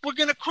 Ziggy? We're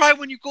gonna cry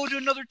when you go to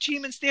another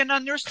team and stand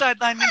on their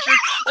sideline injured.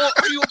 Or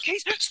are you okay,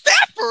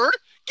 Stafford?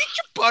 Get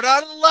your butt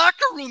out of the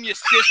locker room, you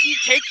sissy.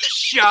 Take the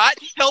shot.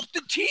 Help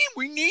the team.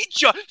 We need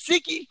you,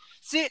 Ziggy.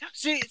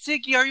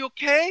 Ziggy, are you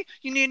okay?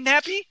 You need a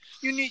nappy?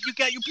 You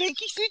got your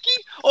blankie,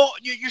 Ziggy? Oh,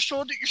 your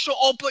shoulder.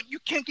 Oh, but you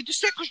can't get to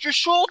set because your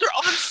shoulder.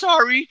 Oh,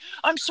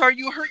 I'm sorry.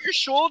 You hurt your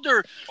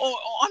shoulder. Oh,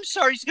 I'm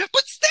sorry.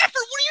 But Stafford,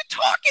 what are you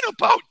talking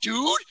about, dude?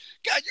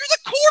 God, you're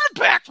the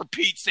quarterback, for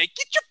Pete's sake.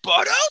 Get your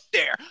butt out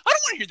there. I don't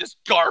want to hear this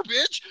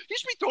garbage. You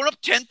should be throwing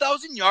up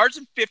 10,000 yards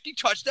and 50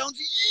 touchdowns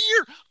a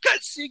year. God,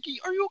 Ziggy,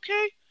 are you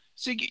okay?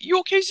 Ziggy, you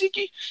okay,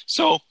 Ziggy?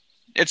 So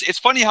it's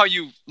funny how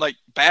you like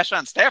bash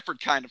on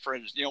Stafford kind of for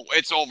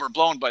it's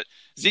overblown, but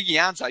Ziggy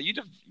Ansah,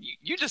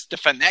 you just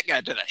defend that guy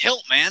to the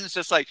hilt, man. It's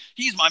just like,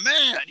 he's my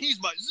man, he's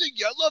my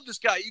Ziggy. I love this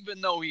guy, even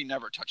though he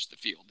never touched the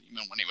field,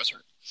 even when he was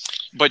hurt.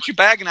 But you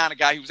bagging on a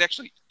guy who was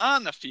actually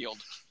on the field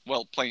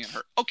while playing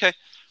hurt. Okay,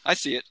 I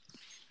see it.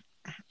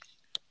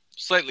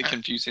 Slightly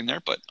confusing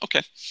there, but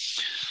okay.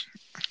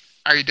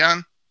 Are you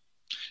done?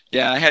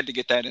 Yeah, I had to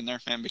get that in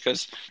there, man,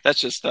 because that's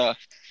just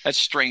that's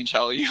strange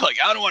how you like,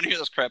 I don't want to hear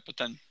this crap, but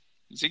then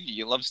Ziggy,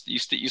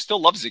 you still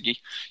love Ziggy.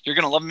 You're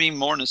gonna love me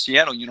more in a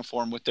Seattle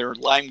uniform with their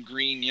lime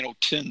green,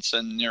 tints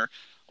and their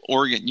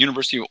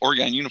University of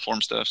Oregon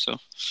uniform stuff. So,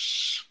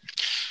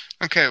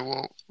 okay,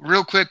 well,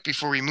 real quick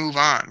before we move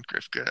on,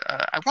 Grifka,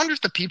 I wonder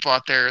if the people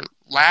out there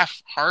laugh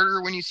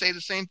harder when you say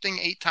the same thing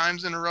 8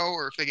 times in a row,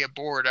 or if they get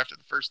bored after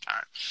the first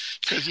time.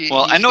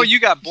 I know you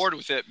got bored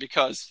with it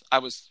because I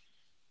was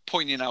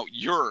pointing out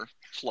your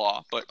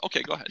flaw, but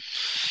okay, go ahead.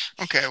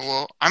 Okay,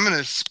 well, I'm going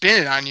to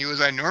spin it on you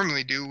as I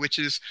normally do, which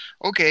is,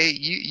 okay,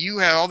 you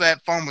had all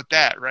that fun with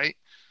that, right?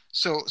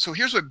 So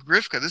here's what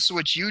Grifka, this is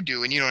what you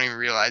do, and you don't even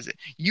realize it.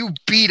 You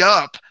beat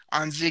up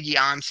on Ziggy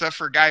Ansah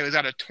for a guy who's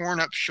got a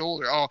torn-up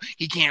shoulder. Oh,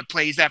 he can't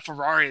play. He's that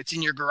Ferrari that's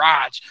in your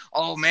garage.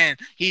 Oh, man,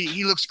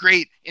 he looks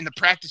great in the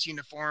practice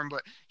uniform,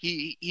 but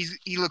he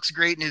looks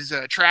great in his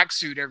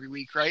tracksuit every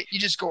week, right? You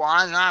just go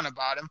on and on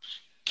about him.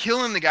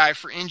 Killing the guy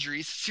for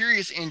injuries,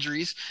 serious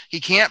injuries. He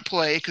can't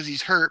play because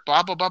he's hurt,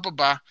 blah, blah, blah, blah,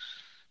 blah.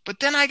 But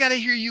then I got to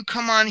hear you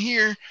come on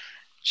here,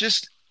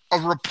 just a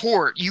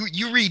report.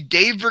 You read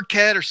Dave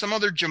Burkett or some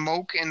other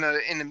jamoke in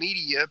the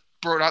media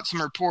brought out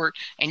some report,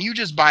 and you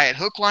just buy it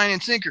hook, line,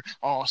 and sinker.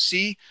 Oh,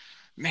 see?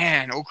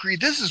 Man, O'Cree,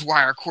 this is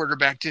why our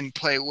quarterback didn't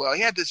play well.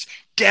 He had this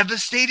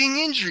devastating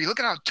injury. Look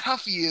at how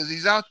tough he is.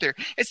 He's out there.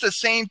 It's the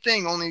same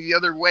thing, only the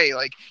other way.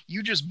 Like,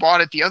 you just bought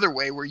it the other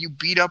way where you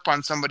beat up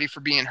on somebody for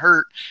being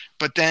hurt.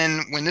 But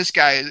then when this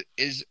guy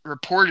is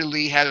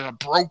reportedly had a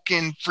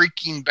broken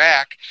freaking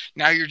back,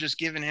 now you're just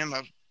giving him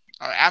a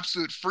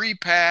absolute free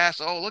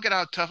pass. Oh, look at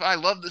how tough. I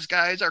love this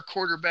guy. He's our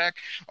quarterback.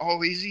 Oh,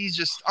 he's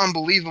just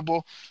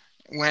unbelievable.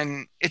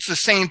 When it's the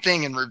same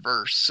thing in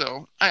reverse.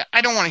 So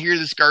I don't want to hear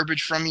this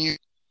garbage from you.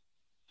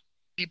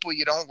 People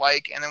you don't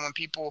like, and then when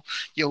people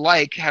you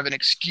like have an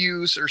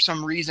excuse or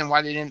some reason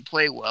why they didn't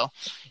play well,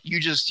 you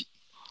just,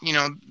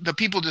 the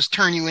people just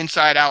turn you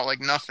inside out like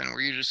nothing, where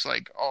you're just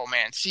like, oh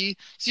man, see,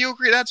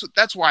 O'Cree,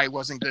 that's why he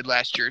wasn't good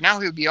last year. Now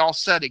he'll be all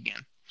set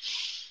again.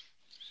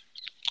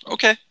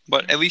 Okay,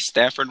 but at least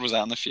Stafford was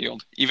on the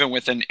field, even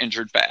with an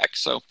injured back.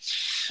 So,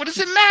 what does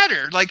it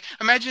matter? Like,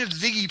 imagine if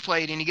Ziggy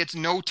played and he gets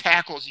no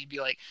tackles. He'd be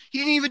like, he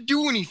didn't even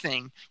do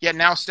anything. Yet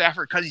now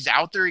Stafford, because he's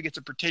out there, he gets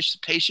a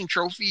participation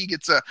trophy. He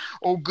gets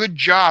good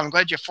job. I'm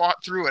glad you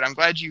fought through it. I'm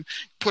glad you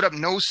put up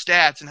no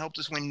stats and helped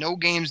us win no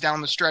games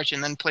down the stretch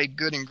and then played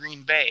good in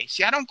Green Bay.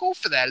 See, I don't go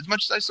for that. As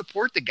much as I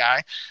support the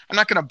guy, I'm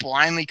not going to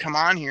blindly come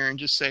on here and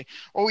just say,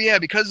 oh yeah,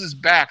 because his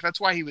back,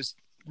 that's why he was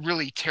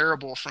really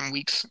terrible from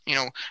weeks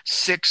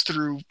 6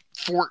 through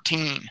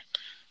 14.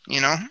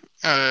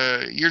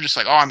 You're just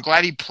like, oh, I'm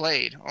glad he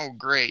played. Oh,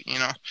 great.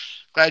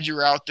 Glad you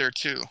were out there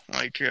too.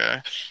 Like,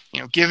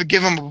 give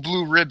him a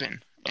blue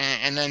ribbon,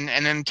 and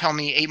then tell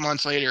me 8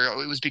 months later, oh,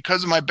 it was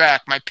because of my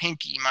back, my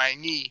pinky, my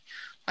knee.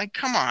 Like,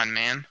 come on,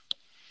 man.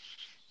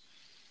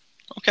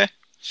 Okay.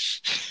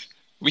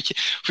 We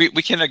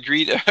can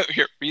agree to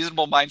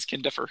reasonable minds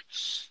can differ.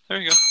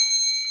 There you go.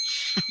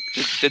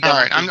 All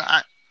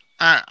right,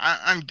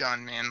 I'm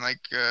done, man.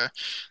 Like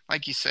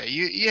you say,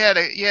 you had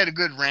a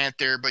good rant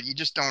there, but you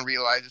just don't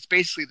realize it's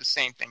basically the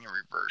same thing in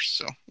reverse.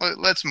 So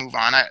let's move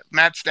on.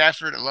 Matt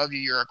Stafford, I love you.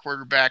 You're our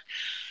quarterback.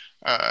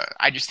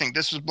 I just think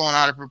this was blown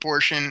out of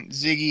proportion.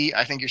 Ziggy,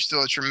 I think you're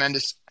still a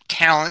tremendous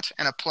talent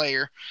and a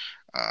player.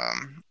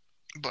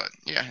 But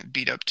yeah,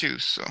 beat up too.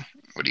 So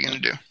what are you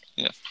going to do?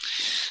 Yeah.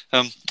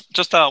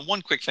 Just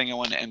one quick thing I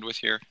want to end with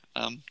here.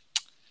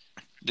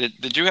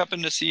 Did you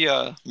happen to see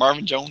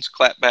Marvin Jones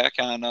clap back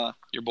on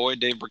your boy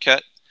Dave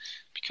Burkett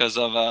because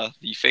of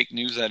the fake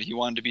news that he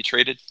wanted to be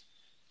traded?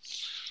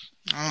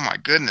 Oh my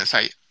goodness,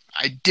 I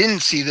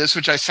didn't see this,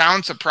 which I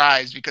sound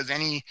surprised because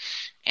any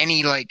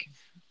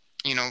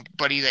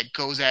buddy that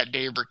goes at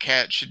Dave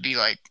Burkett should be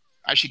like,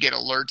 I should get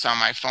alerts on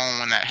my phone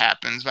when that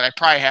happens. But I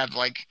probably have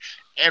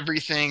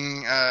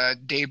everything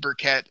Dave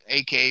Burkett,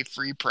 aka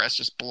Free Press,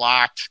 just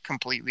blocked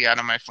completely out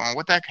of my phone.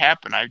 What the heck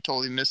happened? I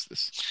totally missed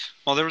this.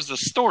 Well, there was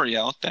this story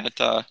out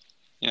that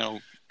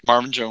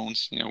Marvin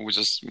Jones, was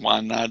just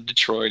wanting out of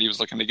Detroit. He was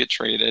looking to get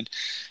traded,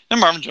 and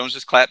Marvin Jones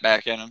just clapped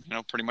back at him.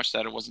 Pretty much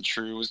said it wasn't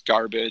true. It was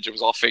garbage. It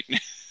was all fake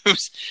news.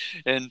 But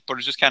it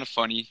was just kind of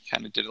funny.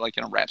 Kind of did it like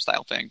in a rap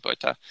style thing. But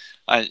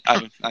I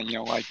have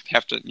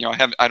to,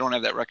 I don't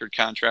have that record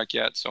contract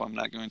yet, so I'm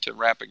not going to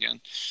rap again.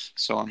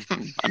 So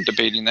I'm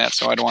debating that.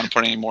 So I don't want to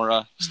put any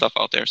more stuff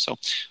out there. So,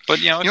 but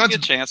if you get a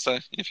chance,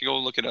 if you go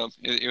look it up,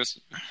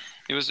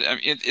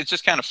 it's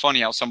just kind of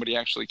funny how somebody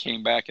actually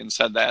came back and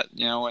said that,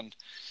 and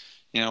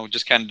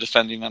just kind of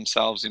defending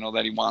themselves,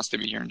 that he wants to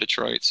be here in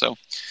Detroit. So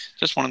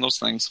just one of those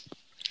things.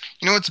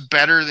 You know what's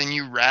better than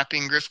you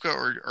rapping,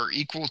 Grifka, or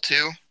equal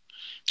to?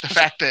 The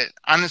fact that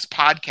on this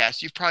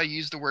podcast, you've probably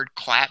used the word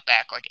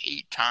clapback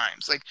 8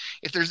 times.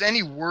 If there's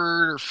any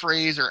word or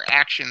phrase or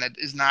action that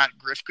is not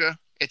Grifka,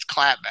 it's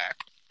clapback.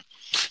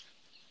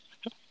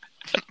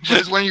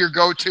 It's one of your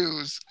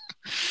go-tos,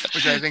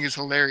 which I think is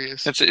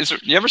hilarious.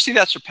 You ever see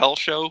that Chappelle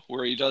show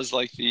where he does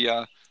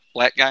the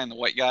black guy and the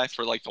white guy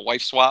for the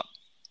wife swap?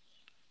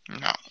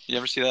 No. You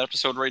ever see that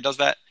episode where he does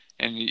that?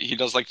 And he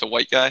does the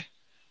white guy?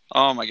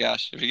 Oh my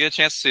gosh. If you get a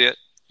chance to see it,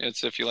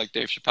 it's if you like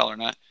Dave Chappelle or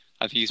not.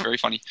 I think he's very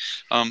funny.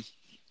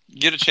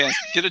 Get a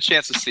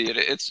chance to see it.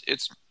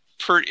 It's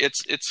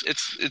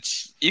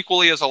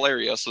equally as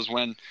hilarious as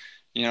when,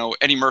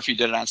 Eddie Murphy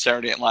did it on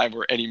Saturday Night Live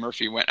where Eddie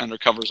Murphy went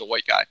undercover as a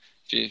white guy.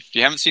 If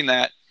you haven't seen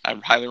that, I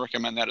would highly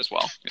recommend that as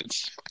well.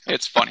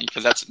 It's funny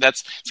because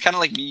it's kind of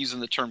like me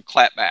using the term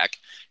clapback,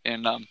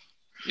 and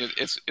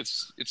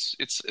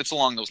it's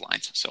along those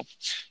lines. So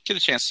get a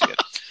chance to see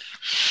it.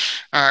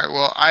 All right.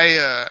 Well,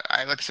 I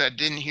like I said,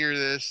 didn't hear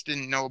this,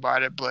 didn't know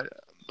about it, but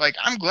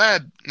I'm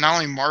glad not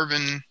only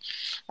Marvin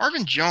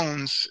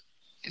Jones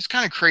is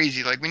kind of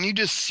crazy. When you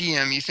just see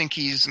him, you think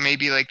he's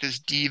maybe this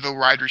diva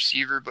wide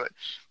receiver, but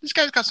this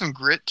guy's got some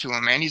grit to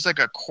him, man. He's a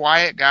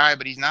quiet guy,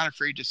 but he's not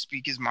afraid to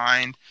speak his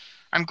mind.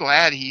 I'm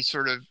glad he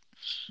sort of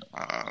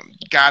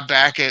got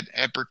back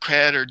at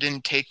Burkett or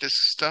didn't take this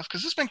stuff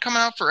because it's been coming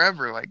out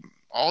forever.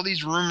 All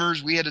these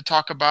rumors, we had to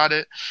talk about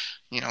it.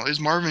 Is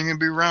Marvin going to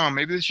be around?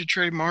 Maybe they should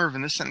trade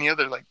Marvin, this and the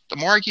other. The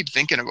more I keep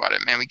thinking about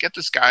it, man, we get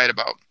this guy at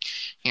about,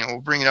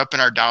 we'll bring it up in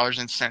our dollars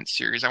and cents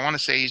series. I want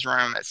to say he's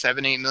around that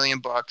 $7-8 million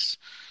bucks.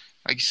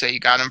 Like you say, you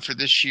got him for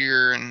this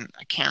year, and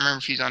I can't remember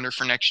if he's under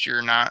for next year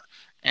or not.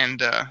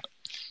 And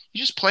you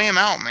just play him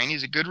out, man.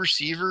 He's a good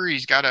receiver.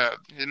 He's got him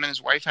and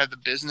his wife had the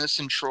business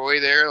in Troy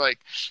there.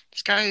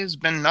 This guy has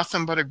been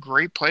nothing but a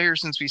great player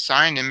since we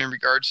signed him in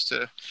regards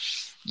to,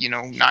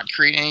 not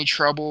creating any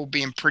trouble,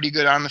 being pretty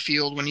good on the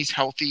field when he's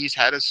healthy. He's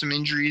had some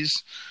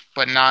injuries,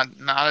 but not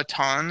a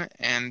ton.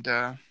 And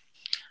I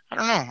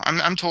don't know.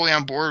 I'm totally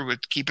on board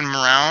with keeping him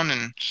around.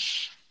 And,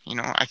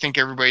 I think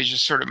everybody's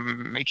just sort of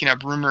making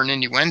up rumor and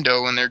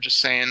innuendo, and they're just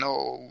saying,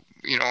 oh,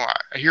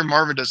 I hear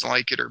Marvin doesn't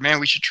like it, or, man,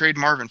 we should trade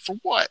Marvin. For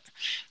what?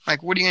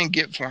 What are you going to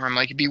get for him?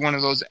 It'd be one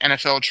of those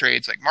NFL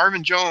trades.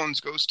 Marvin Jones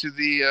goes to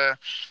the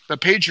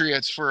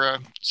Patriots for a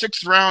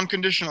 6th-round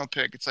conditional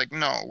pick. It's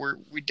no,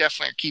 we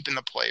definitely are keeping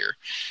the player,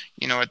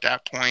 at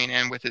that point,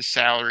 and with his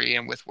salary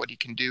and with what he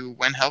can do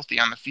when healthy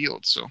on the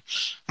field. So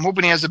I'm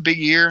hoping he has a big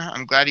year.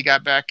 I'm glad he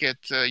got back at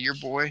your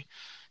boy,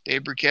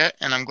 Dave Burkett,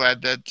 and I'm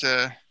glad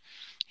that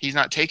he's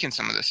not taking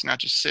some of this, not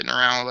just sitting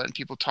around letting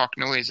people talk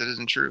noise that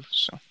isn't true.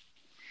 So.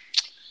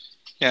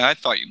 Yeah, I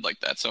thought you'd like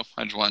that, so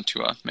I just wanted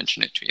to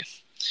mention it to you.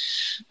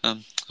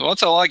 Well,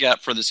 that's all I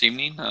got for this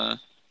evening. I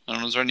don't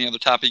know, is there any other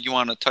topic you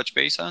want to touch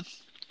base on?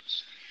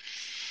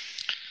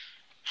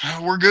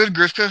 We're good,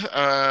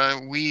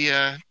 Grifka. We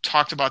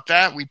talked about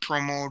that. We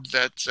promoted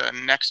that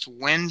next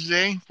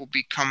Wednesday we'll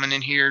be coming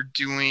in here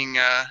doing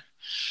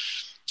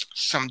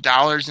some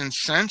dollars and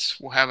cents.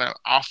 We'll have an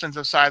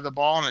offensive side of the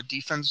ball and a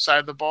defensive side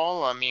of the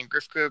ball. Me and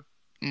Grifka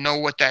know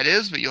what that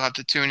is, but you'll have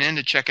to tune in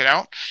to check it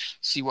out,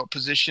 see what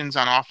positions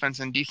on offense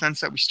and defense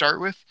that we start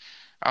with.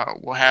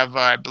 We'll have,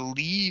 I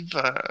believe,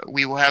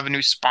 we will have a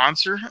new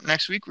sponsor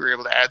next week. We were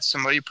able to add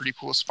somebody, a pretty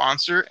cool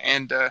sponsor.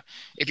 And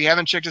if you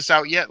haven't checked us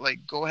out yet,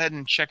 go ahead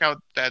and check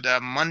out that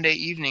Monday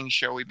evening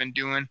show we've been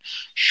doing.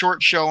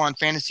 Short show on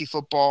fantasy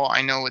football.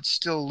 I know it's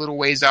still a little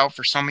ways out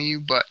for some of you,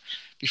 but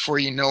before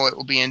you know it,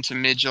 we'll be into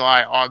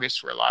mid-July,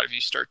 August, where a lot of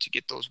you start to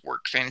get those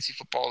work fantasy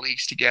football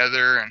leagues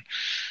together and,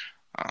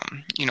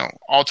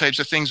 all types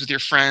of things with your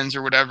friends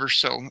or whatever.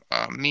 So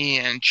me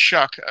and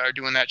Chuck are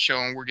doing that show,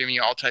 and we're giving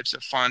you all types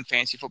of fun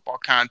fantasy football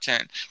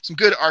content, some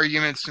good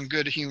arguments, some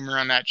good humor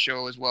on that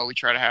show as well. We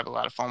try to have a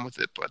lot of fun with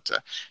it, but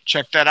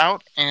check that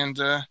out. And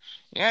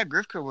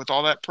Grifka, with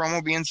all that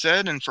promo being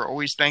said, and for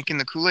always thanking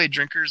the Kool-Aid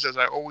drinkers, as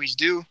I always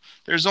do,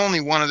 there's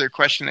only one other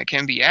question that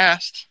can be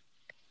asked.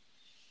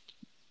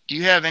 Do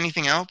you have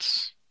anything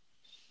else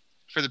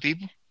for the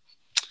people?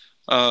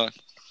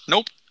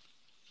 Nope.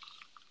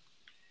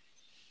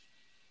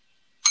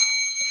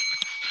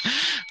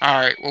 All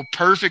right. Well,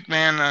 perfect,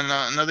 man.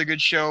 Another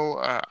good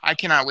show. I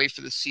cannot wait for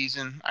the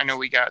season. I know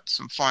we got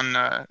some fun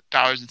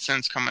dollars and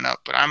cents coming up,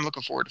 but I'm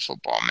looking forward to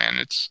football, man.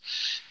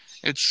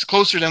 It's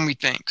closer than we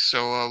think.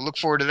 So look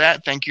forward to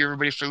that. Thank you,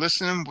 everybody, for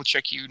listening. We'll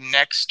check you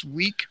next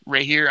week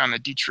right here on the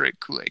Detroit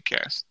Kool-Aid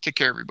Cast. Take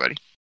care, everybody.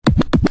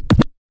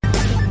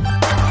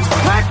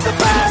 Pack the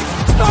bag,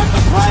 start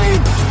the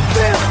plane.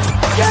 This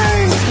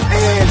game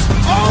is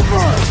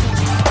over.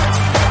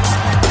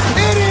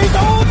 It is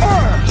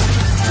over.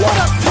 What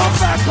a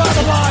comeback by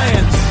the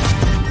Lions.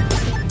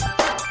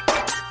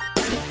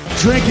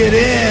 Drink it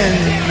in,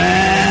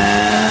 man.